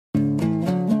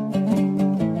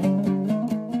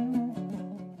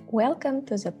Welcome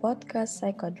to the podcast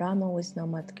Psychodrama with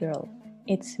Nomad Girl.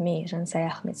 It's me, Jansay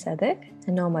Ahmed Sadek,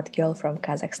 a nomad girl from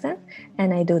Kazakhstan,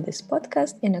 and I do this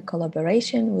podcast in a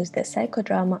collaboration with the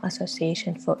Psychodrama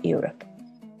Association for Europe.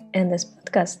 In this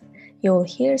podcast, you will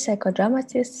hear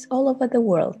psychodramatists all over the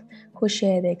world who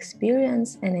share their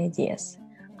experience and ideas.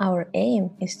 Our aim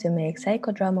is to make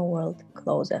psychodrama world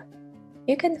closer.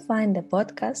 You can find the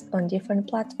podcast on different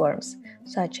platforms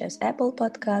such as Apple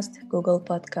Podcast, Google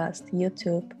Podcast,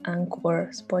 YouTube,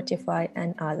 Anchor, Spotify,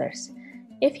 and others.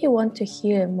 If you want to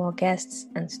hear more guests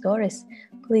and stories,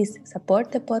 please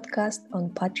support the podcast on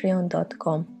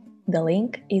patreon.com. The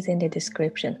link is in the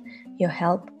description. Your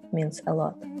help means a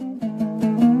lot.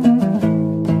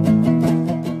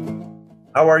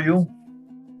 How are you?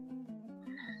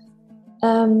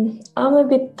 I'm a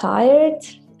bit tired.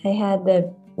 I had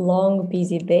a long,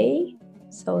 busy day,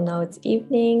 so now it's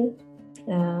evening.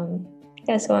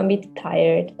 So I'm a bit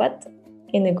tired, but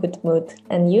in a good mood.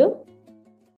 And you?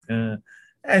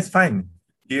 It's fine.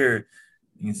 Here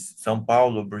in São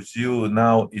Paulo, Brazil,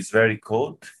 now it's very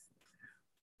cold.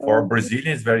 For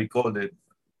Brazilians, very cold.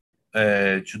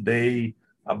 Today,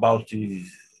 about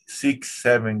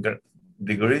 6-7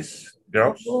 degrees.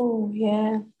 Oh,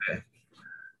 yeah.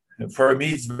 For me,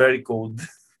 it's very cold.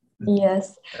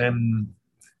 Yes.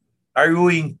 Are you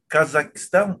in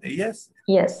Kazakhstan? Yes?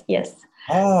 Yes.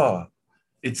 Oh,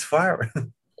 it's far.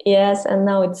 Yes, and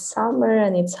now it's summer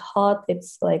and it's hot.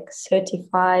 It's like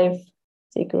 35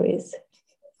 degrees.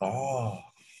 Oh,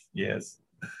 yes.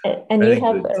 And you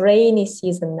have a rainy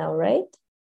season now, right?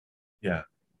 Yeah.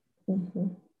 Mm-hmm.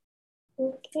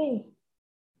 Okay.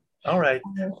 All right.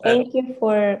 Thank you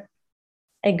for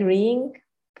agreeing,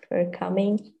 for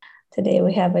coming. Today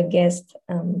we have a guest,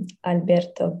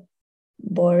 Alberto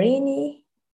Boarini.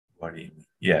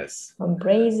 Yes. From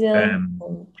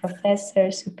Brazil,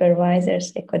 professor, supervisor,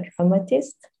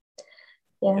 psychodramatist.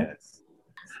 Yeah. Yes.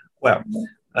 Well,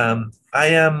 I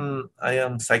am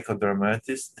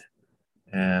psychodramatist.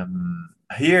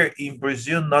 Here in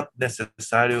Brazil, not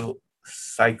necessarily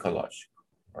psychological,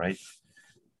 right?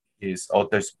 Is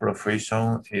other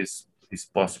profession is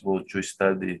possible to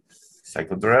study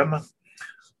psychodrama.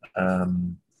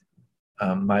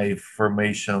 My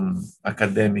formation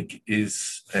academic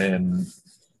is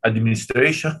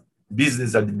administration,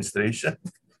 business administration.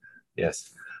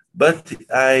 Yes, but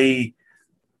I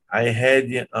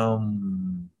had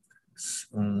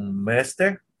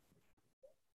master,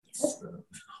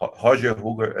 Roger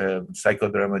Huger,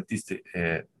 psychodramatist,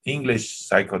 English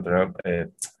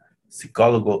psychodrama,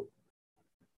 psychologist.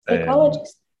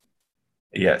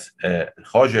 Yes,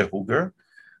 Roger Huger.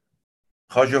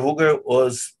 Roger Huger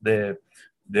was the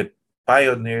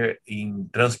pioneer in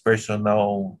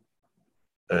transpersonal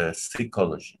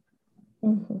psychology.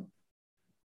 Mm-hmm.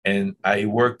 And I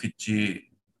worked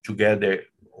together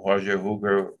Roger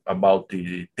Huger about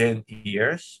 10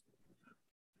 years.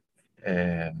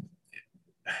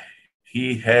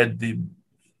 He had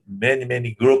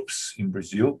many groups in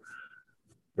Brazil.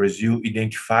 Brazil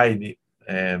identified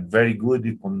very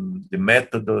good on the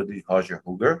method of Roger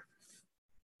Huger.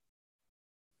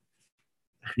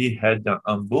 He had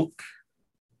a book,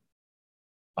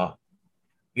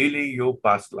 Healing Your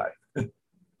Past Life.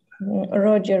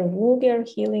 Roger Huger,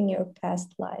 Healing Your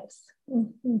Past Lives.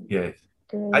 Mm-hmm. Yes.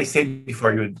 Great. I send it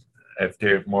for you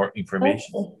after more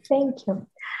information. Okay, thank you.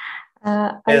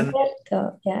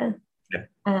 Alberto,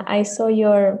 I saw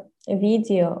your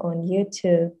video on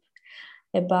YouTube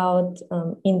about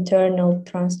internal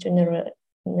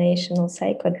transgenerational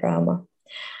psychodrama.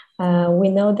 We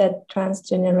know that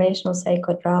transgenerational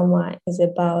psychodrama is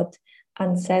about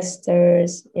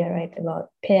ancestors, about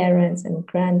parents and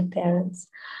grandparents.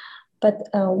 But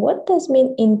what does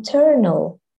mean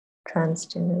internal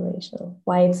transgenerational?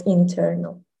 Why it's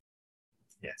internal?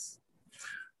 Yes.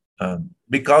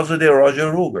 Because of the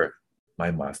Roger Huger,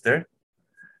 my master,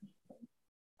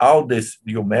 all this,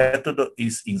 your method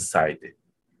is inside.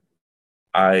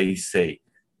 I say,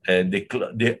 and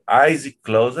the eyes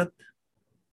closed,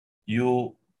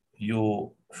 you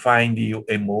find your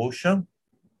emotion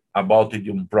about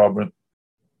your problem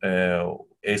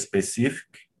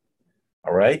specific,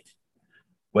 all right?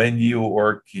 When you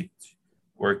work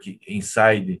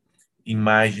inside,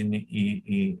 imagine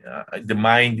the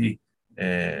mind,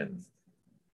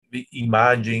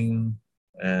 imagine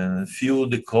and feel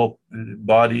the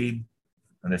body,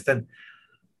 understand?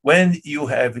 When you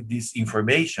have this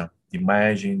information,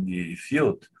 imagine the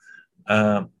field,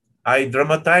 I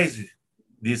dramatize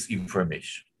this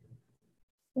information.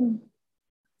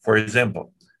 For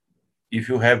example, if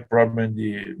you have problem in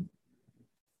the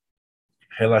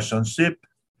relationship,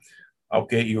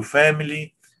 okay, your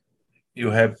family, you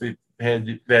have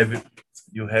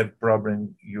you have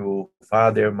problem your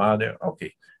father, mother.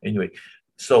 Okay. Anyway,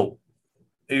 so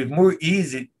it's more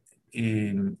easy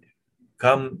in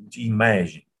come to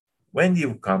imagine. When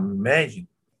you come imagine,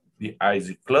 the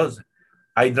eyes closed,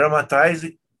 I dramatize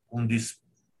it on this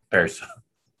person.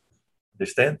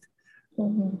 Understand?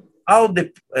 Mm-hmm. All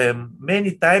the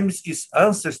many times is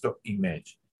ancestor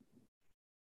image.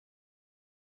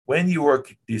 When you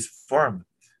work this form,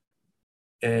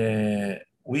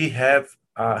 we have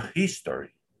a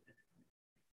history.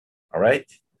 All right.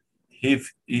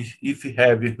 If you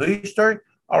have a history,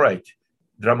 all right,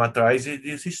 dramatize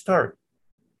this story.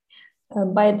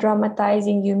 By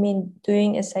dramatizing, you mean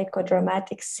doing a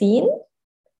psychodramatic scene?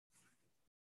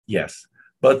 Yes,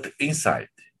 but inside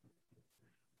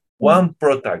one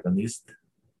protagonist.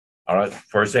 All right.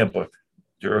 For example,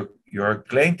 your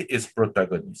client is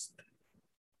protagonist.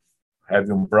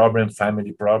 Having problem,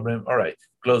 family problem. All right.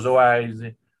 Close your eyes,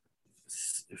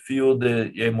 feel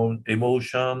the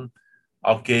emotion.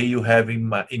 Okay, you have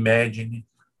imagine.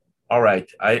 All right,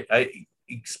 I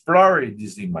explore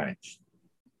this image.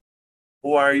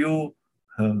 Who are you?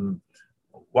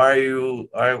 What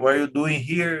are you doing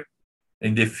here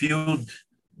in the field?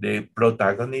 The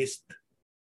protagonist.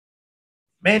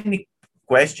 Many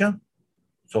questions.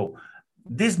 So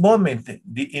this moment,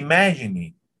 the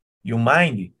imagining, your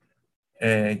mind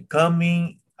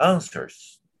coming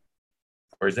answers.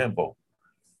 For example,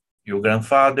 your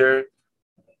grandfather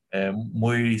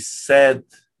we said,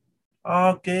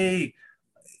 okay,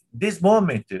 this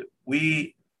moment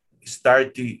we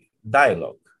start the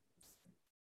dialogue,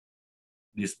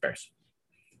 this person.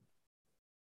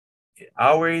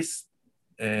 Ours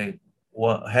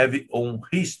have its own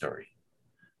history.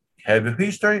 Have a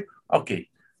history, okay.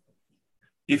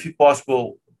 If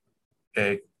possible,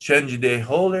 change the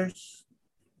holders,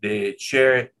 the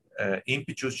chair,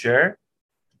 impetus chair.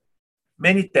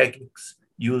 Many techniques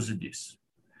use this.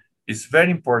 It's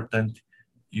very important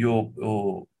you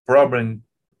problem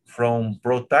from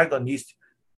protagonist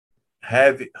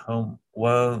have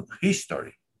one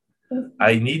history.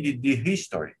 I needed the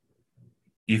history.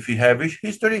 If you have a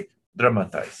history,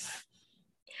 dramatize.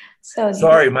 So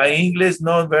sorry, my English is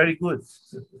not very good.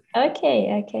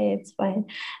 Okay, it's fine.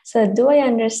 So do I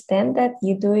understand that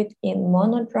you do it in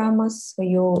monodramas? So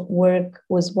you work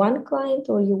with one client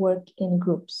or you work in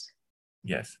groups?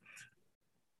 Yes.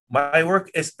 My work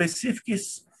is specific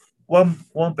is one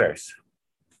person.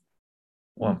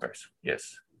 One person,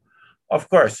 yes. Of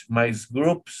course, my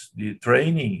groups, the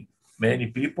training, many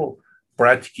people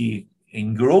practice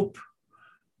in group,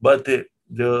 but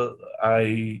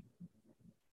I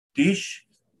teach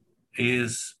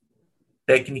is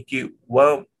technique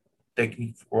one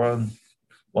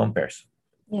person.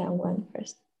 Yeah, one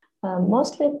person.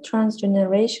 Mostly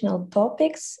transgenerational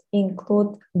topics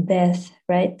include death,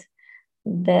 right?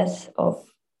 Death of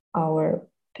our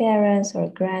parents or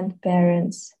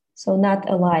grandparents. So not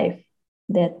alive,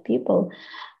 dead people.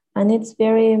 And it's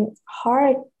very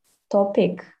hard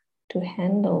topic to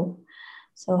handle.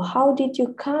 So how did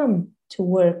you come to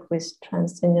work with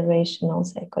transgenerational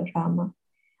psychodrama?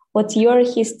 What's your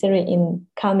history in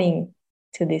coming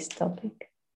to this topic?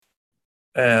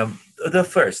 The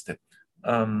first,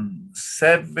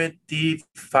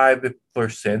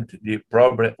 75% the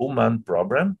problem, human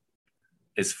problem,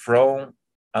 is from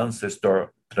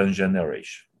ancestor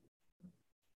transgeneration.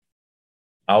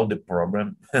 All the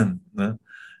problem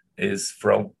is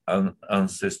from an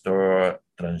ancestor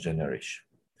transgeneration.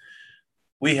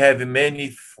 We have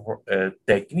many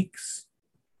techniques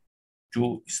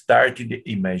to start the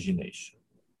imagination.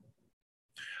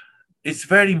 It's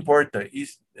very important.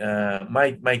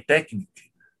 My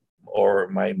technique or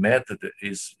my method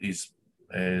is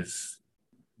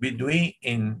between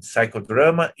in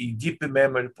psychodrama and deep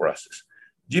memory process.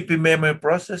 Deep memory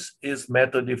process is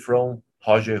method from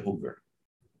Roger Hoover.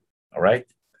 All right.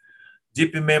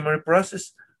 Deep memory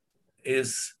process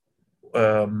is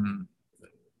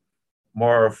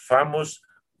more famous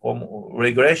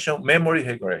regression, memory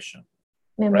regression.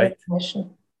 Memory right?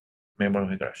 regression. Memory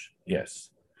regression, yes.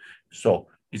 So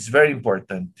it's very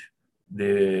important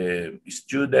the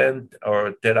student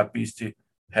or therapist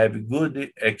have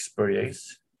good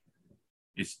experience.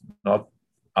 It's not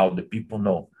all the people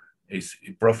know. It's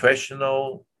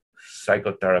professional,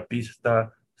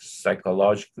 psychotherapist,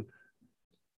 psychological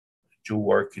to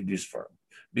work in this firm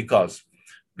because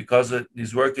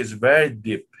this work is very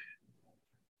deep,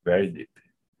 very deep.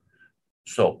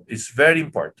 So it's very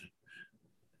important.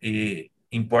 We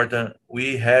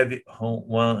have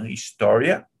one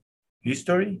history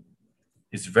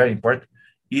is very important.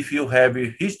 If you have a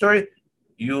history,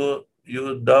 you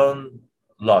don't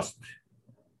lost.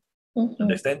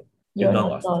 Understand? You're don't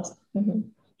not lost. lost.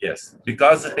 Yes,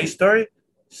 because history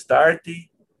started,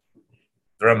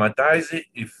 dramatized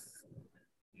if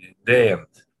the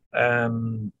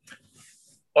end.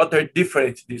 Other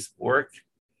different this work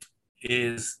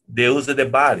is the use of the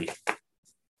body.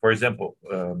 For example,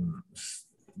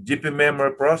 deep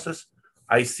memory process,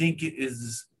 I think it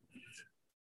is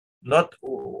not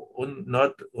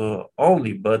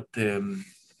only, but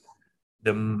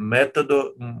the method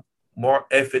more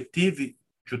effective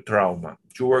to trauma,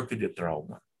 to work with the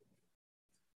trauma.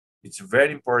 It's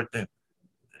very important.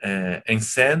 And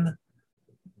send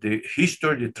the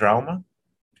history of the trauma,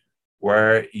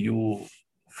 where you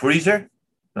freezer,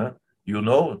 you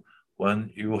know,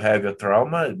 when you have a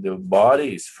trauma, the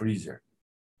body is freezer,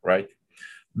 right?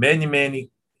 Many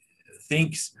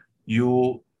things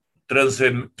you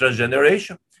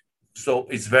transgeneration. So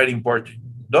it's very important.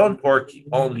 Don't work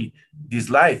only this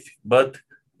life, but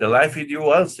the life with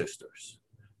your ancestors,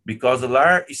 because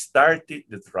LAR started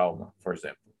the trauma, for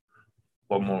example.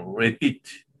 Repeat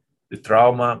the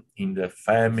trauma in the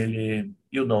family,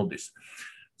 you know this.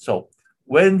 So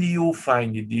when you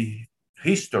find the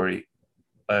history,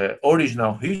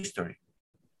 original history,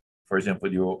 for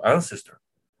example, your ancestor,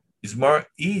 it's more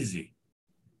easy.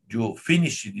 You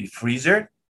finish the freezer,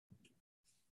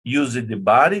 use the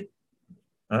body,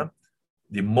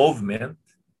 the movement,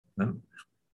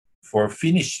 for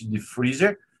finish the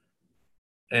freezer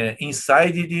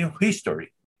inside the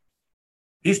history.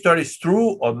 History is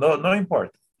true or not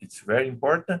important. It's very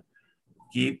important.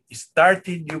 Keep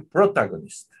starting your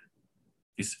protagonist.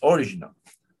 It's original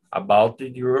about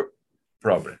your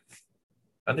problem.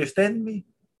 Understand me?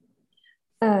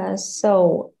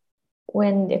 So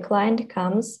when the client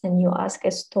comes and you ask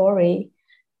a story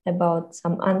about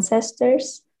some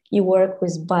ancestors, you work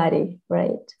with body,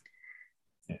 right?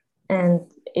 Yeah.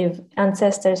 And if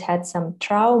ancestors had some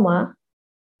trauma,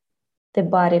 the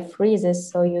body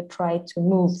freezes, so you try to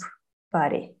move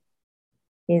body.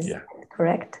 Is that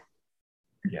correct?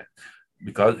 Yeah,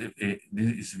 because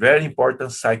it's very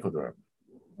important psychodrama.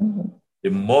 The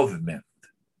movement.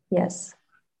 Yes.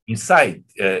 Inside,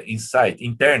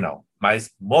 internal, but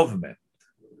movement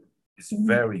is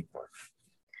very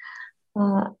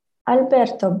important.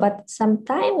 Alberto, but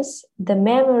sometimes the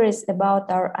memories about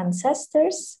our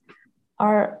ancestors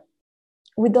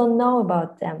we don't know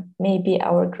about them. Maybe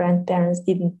our grandparents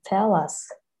didn't tell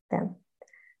us them.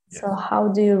 Yes. So how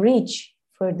do you reach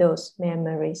for those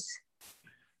memories?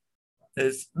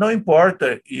 It's not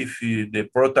important if the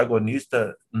protagonist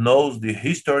knows the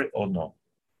history or not.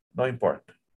 Not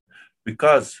important.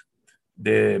 Because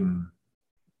the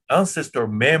ancestor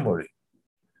memory,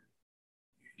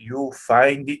 you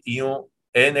find it in your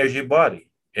energy body,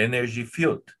 energy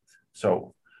field.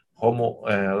 So,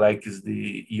 like is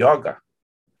the yoga.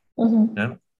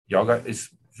 Yoga is,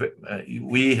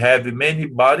 we have many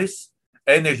bodies,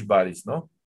 energy bodies, no?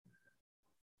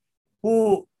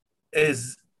 Who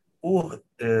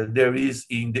there is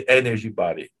in the energy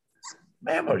body?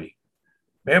 Memory.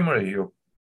 Memory, your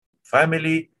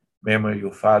family, memory,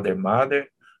 your father, mother,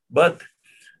 but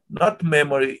not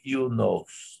memory you know.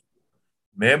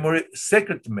 Memory,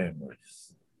 secret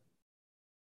memories.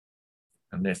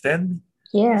 Understand?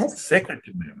 Yes. Secret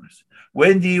memories.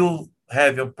 When you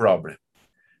have a problem,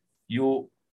 you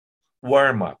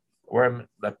warm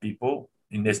the people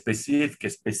in a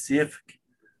specific,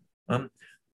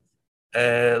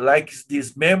 like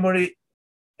this memory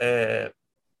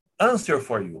answer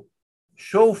for you,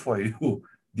 show for you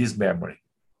this memory.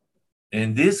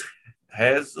 And this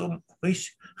has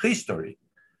history.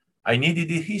 I needed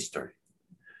the history.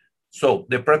 So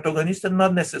the protagonist is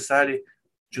not necessary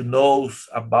to know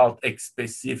about a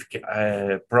specific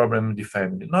problem in the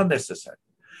family. Not necessary.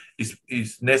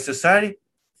 It's necessary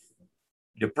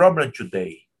the problem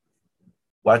today.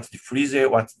 What's the freezer?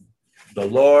 What's the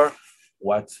lore?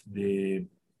 What's the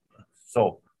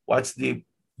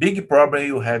big problem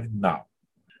you have now?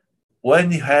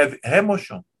 When you have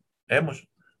emotion,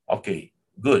 okay,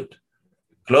 good.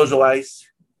 Close your eyes.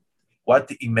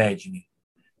 What imagine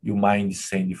your mind is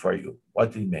sending for you?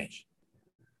 What imagine?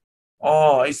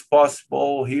 Oh, it's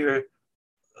possible here.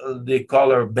 The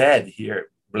color bad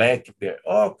here, black bad.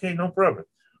 Okay, no problem.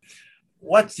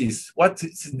 What's this? What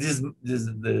is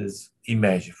this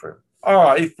image for?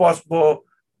 Oh, if possible,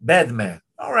 Batman.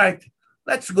 All right,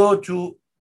 let's go to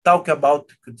talk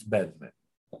about Batman.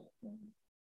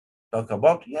 Talk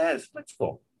about, yes, let's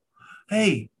go.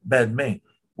 Hey, Batman,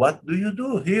 what do you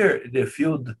do here in the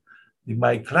field with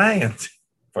my client,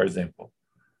 for example?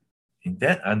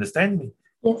 Understand me?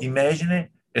 Yes. Imagine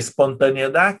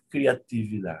espontaneidade,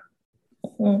 criatividade.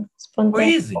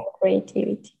 Spontaneous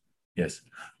creativity. Yes.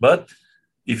 But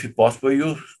if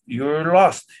possible, you're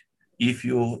lost if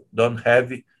you don't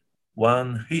have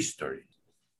one history.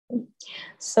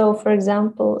 So, for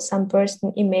example, some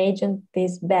person imagined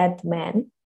this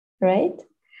Batman, right?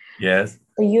 Yes.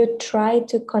 So you try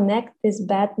to connect this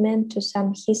Batman to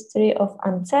some history of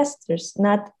ancestors,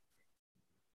 not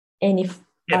any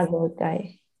Yes. other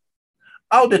guy.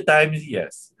 All the time,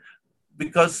 yes.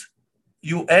 Because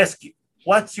you ask,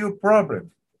 what's your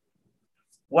problem?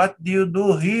 What do you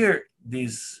do here?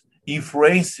 This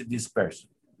influence this person.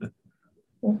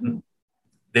 Mm-hmm.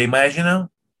 They imagine,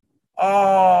 oh,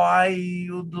 I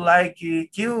would like to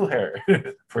kill her,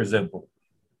 for example.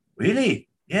 Really?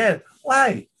 Yeah.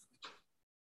 Why?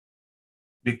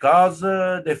 Because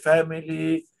the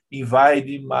family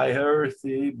invited my earth,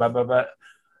 blah, blah, blah.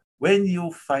 When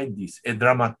you find this and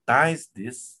dramatize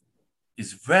this,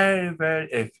 it's very,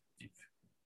 very effective.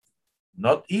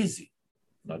 Not easy,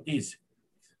 not easy,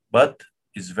 but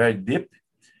it's very deep.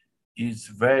 It's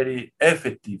very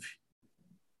effective.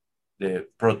 The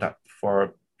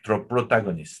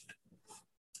protagonist.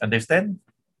 Understand?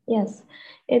 Yes,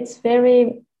 it's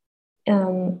very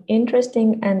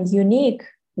interesting and unique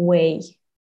way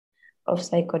of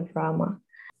psychodrama.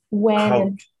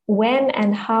 How When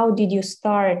and how did you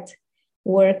start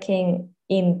working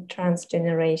in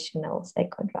transgenerational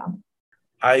psychodrama?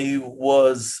 I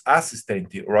was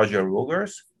assistant to Roger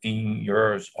Rogers in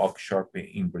your workshop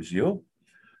in Brazil,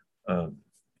 um,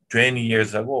 20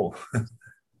 years ago.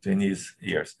 20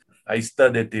 years. I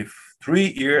studied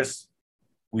 3 years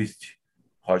with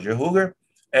Roger Huger.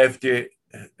 After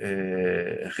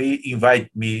he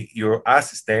invited me your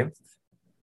assistant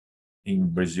in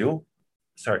Brazil.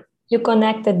 Sorry. You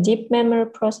connected deep memory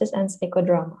process and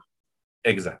psychodrama.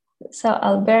 Exactly. So,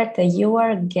 Alberto, you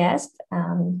are a guest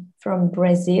from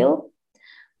Brazil,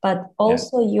 but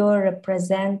also Yes. you're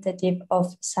representative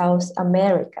of South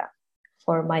America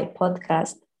for my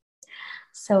podcast.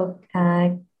 So,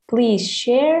 please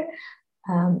share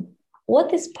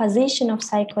what is position of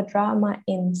psychodrama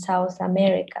in South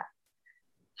America?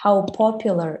 How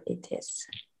popular it is?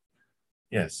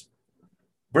 Yes.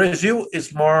 Brazil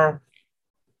is more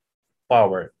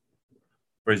power.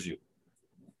 Brazil.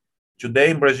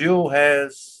 Today, Brazil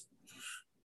has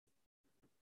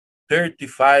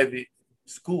 35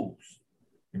 schools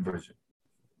in Brazil.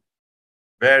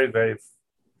 Very, very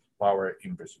power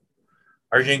in Brazil.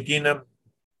 Argentina,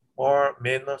 more,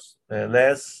 menos,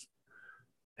 less.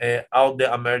 All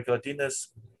the America Latinas,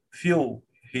 few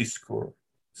his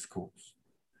schools.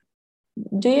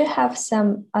 Do you have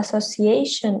some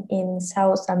association in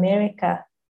South America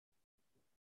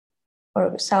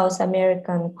or South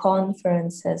American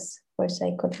conferences for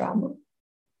psychodrama?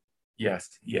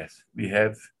 Yes, yes. We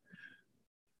have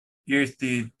here's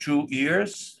the 2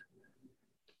 years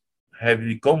have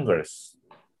the Congress,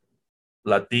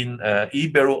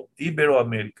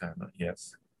 Ibero-Americano,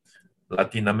 yes.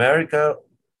 Latin America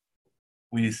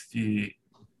with the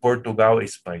Portugal,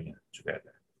 Spain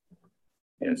together.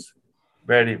 Yes,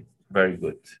 very, very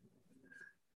good.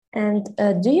 And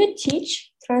do you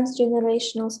teach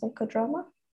transgenerational psychodrama?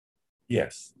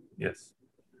 Yes, yes.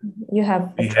 You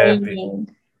have a We have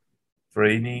training.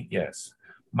 training, yes.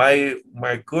 My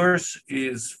course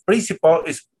is principal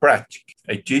is practice.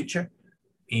 I teach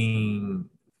in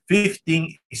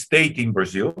 15 states in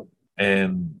Brazil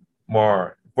and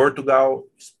more Portugal,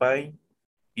 Spain,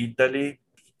 Italy,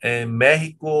 and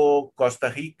Mexico,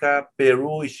 Costa Rica,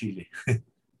 Peru, and Chile.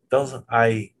 Então,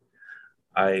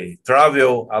 I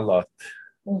travel a lot.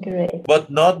 Great. But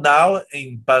not now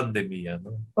in pandemic.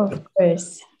 No? Of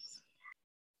course.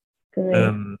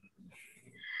 Great.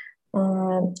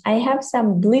 I have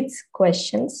some blitz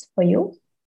questions for you.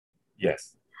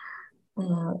 Yes.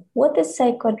 What is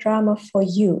psychodrama for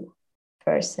you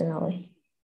personally?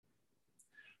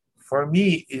 For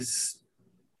me, is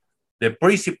the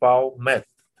principal method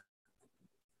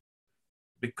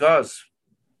because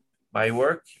my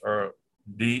work or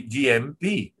the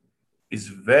GMP is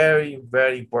very,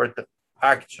 very important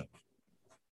action,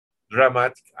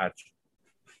 dramatic action.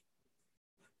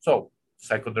 So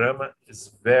psychodrama is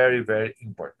very, very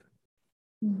important.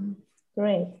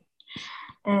 Great.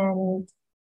 And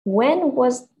when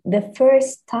was the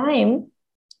first time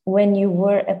when you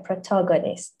were a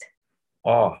protagonist?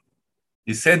 Oh,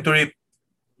 the century,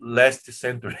 last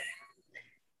century.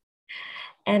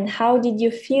 And how did you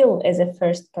feel as a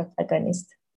first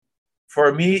protagonist?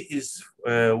 For me, is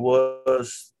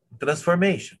was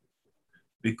transformation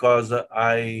because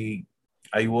I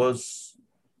was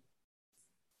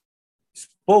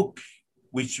spoke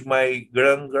with my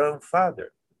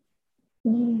grandfather.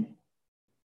 Mm.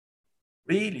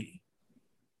 Really,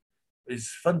 is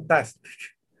fantastic.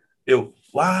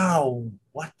 Wow,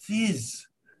 what is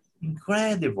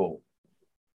incredible?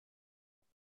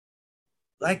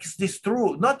 Like, is this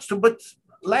true? Not true, but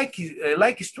like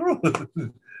it's true.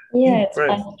 Yeah, it's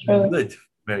Impressed. quite true. Good,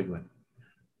 very good.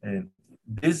 And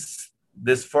this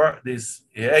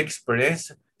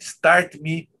experience start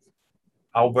me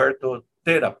Alberto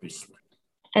therapist.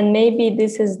 And maybe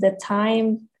this is the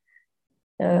time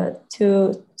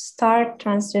to start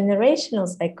transgenerational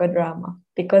psychodrama,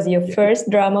 because your first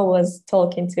drama was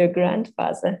talking to your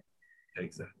grandfather.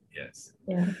 Exactly, yes.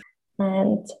 Yeah.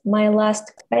 And my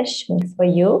last question for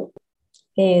you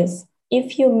is,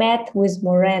 if you met with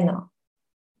Moreno,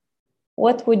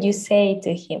 what would you say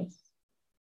to him?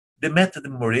 The method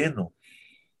Moreno,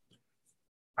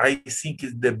 I think,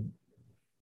 is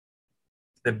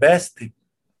the best.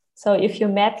 So if you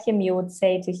met him, you would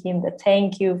say to him that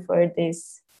thank you for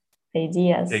these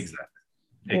ideas.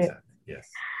 Exactly, yes.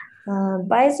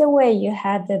 By the way, you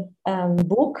had a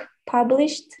book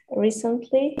published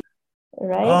recently,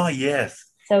 right? Oh, yes.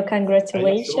 So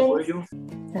congratulations. You.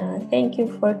 Thank you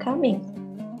for coming.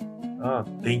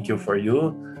 Thank you for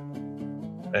you,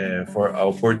 for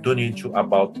opportunity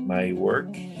about my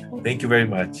work. Thank you very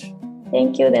much.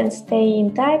 Thank you. Then stay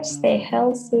in touch, stay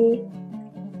healthy.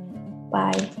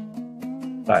 Bye.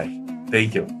 Bye.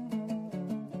 Thank you.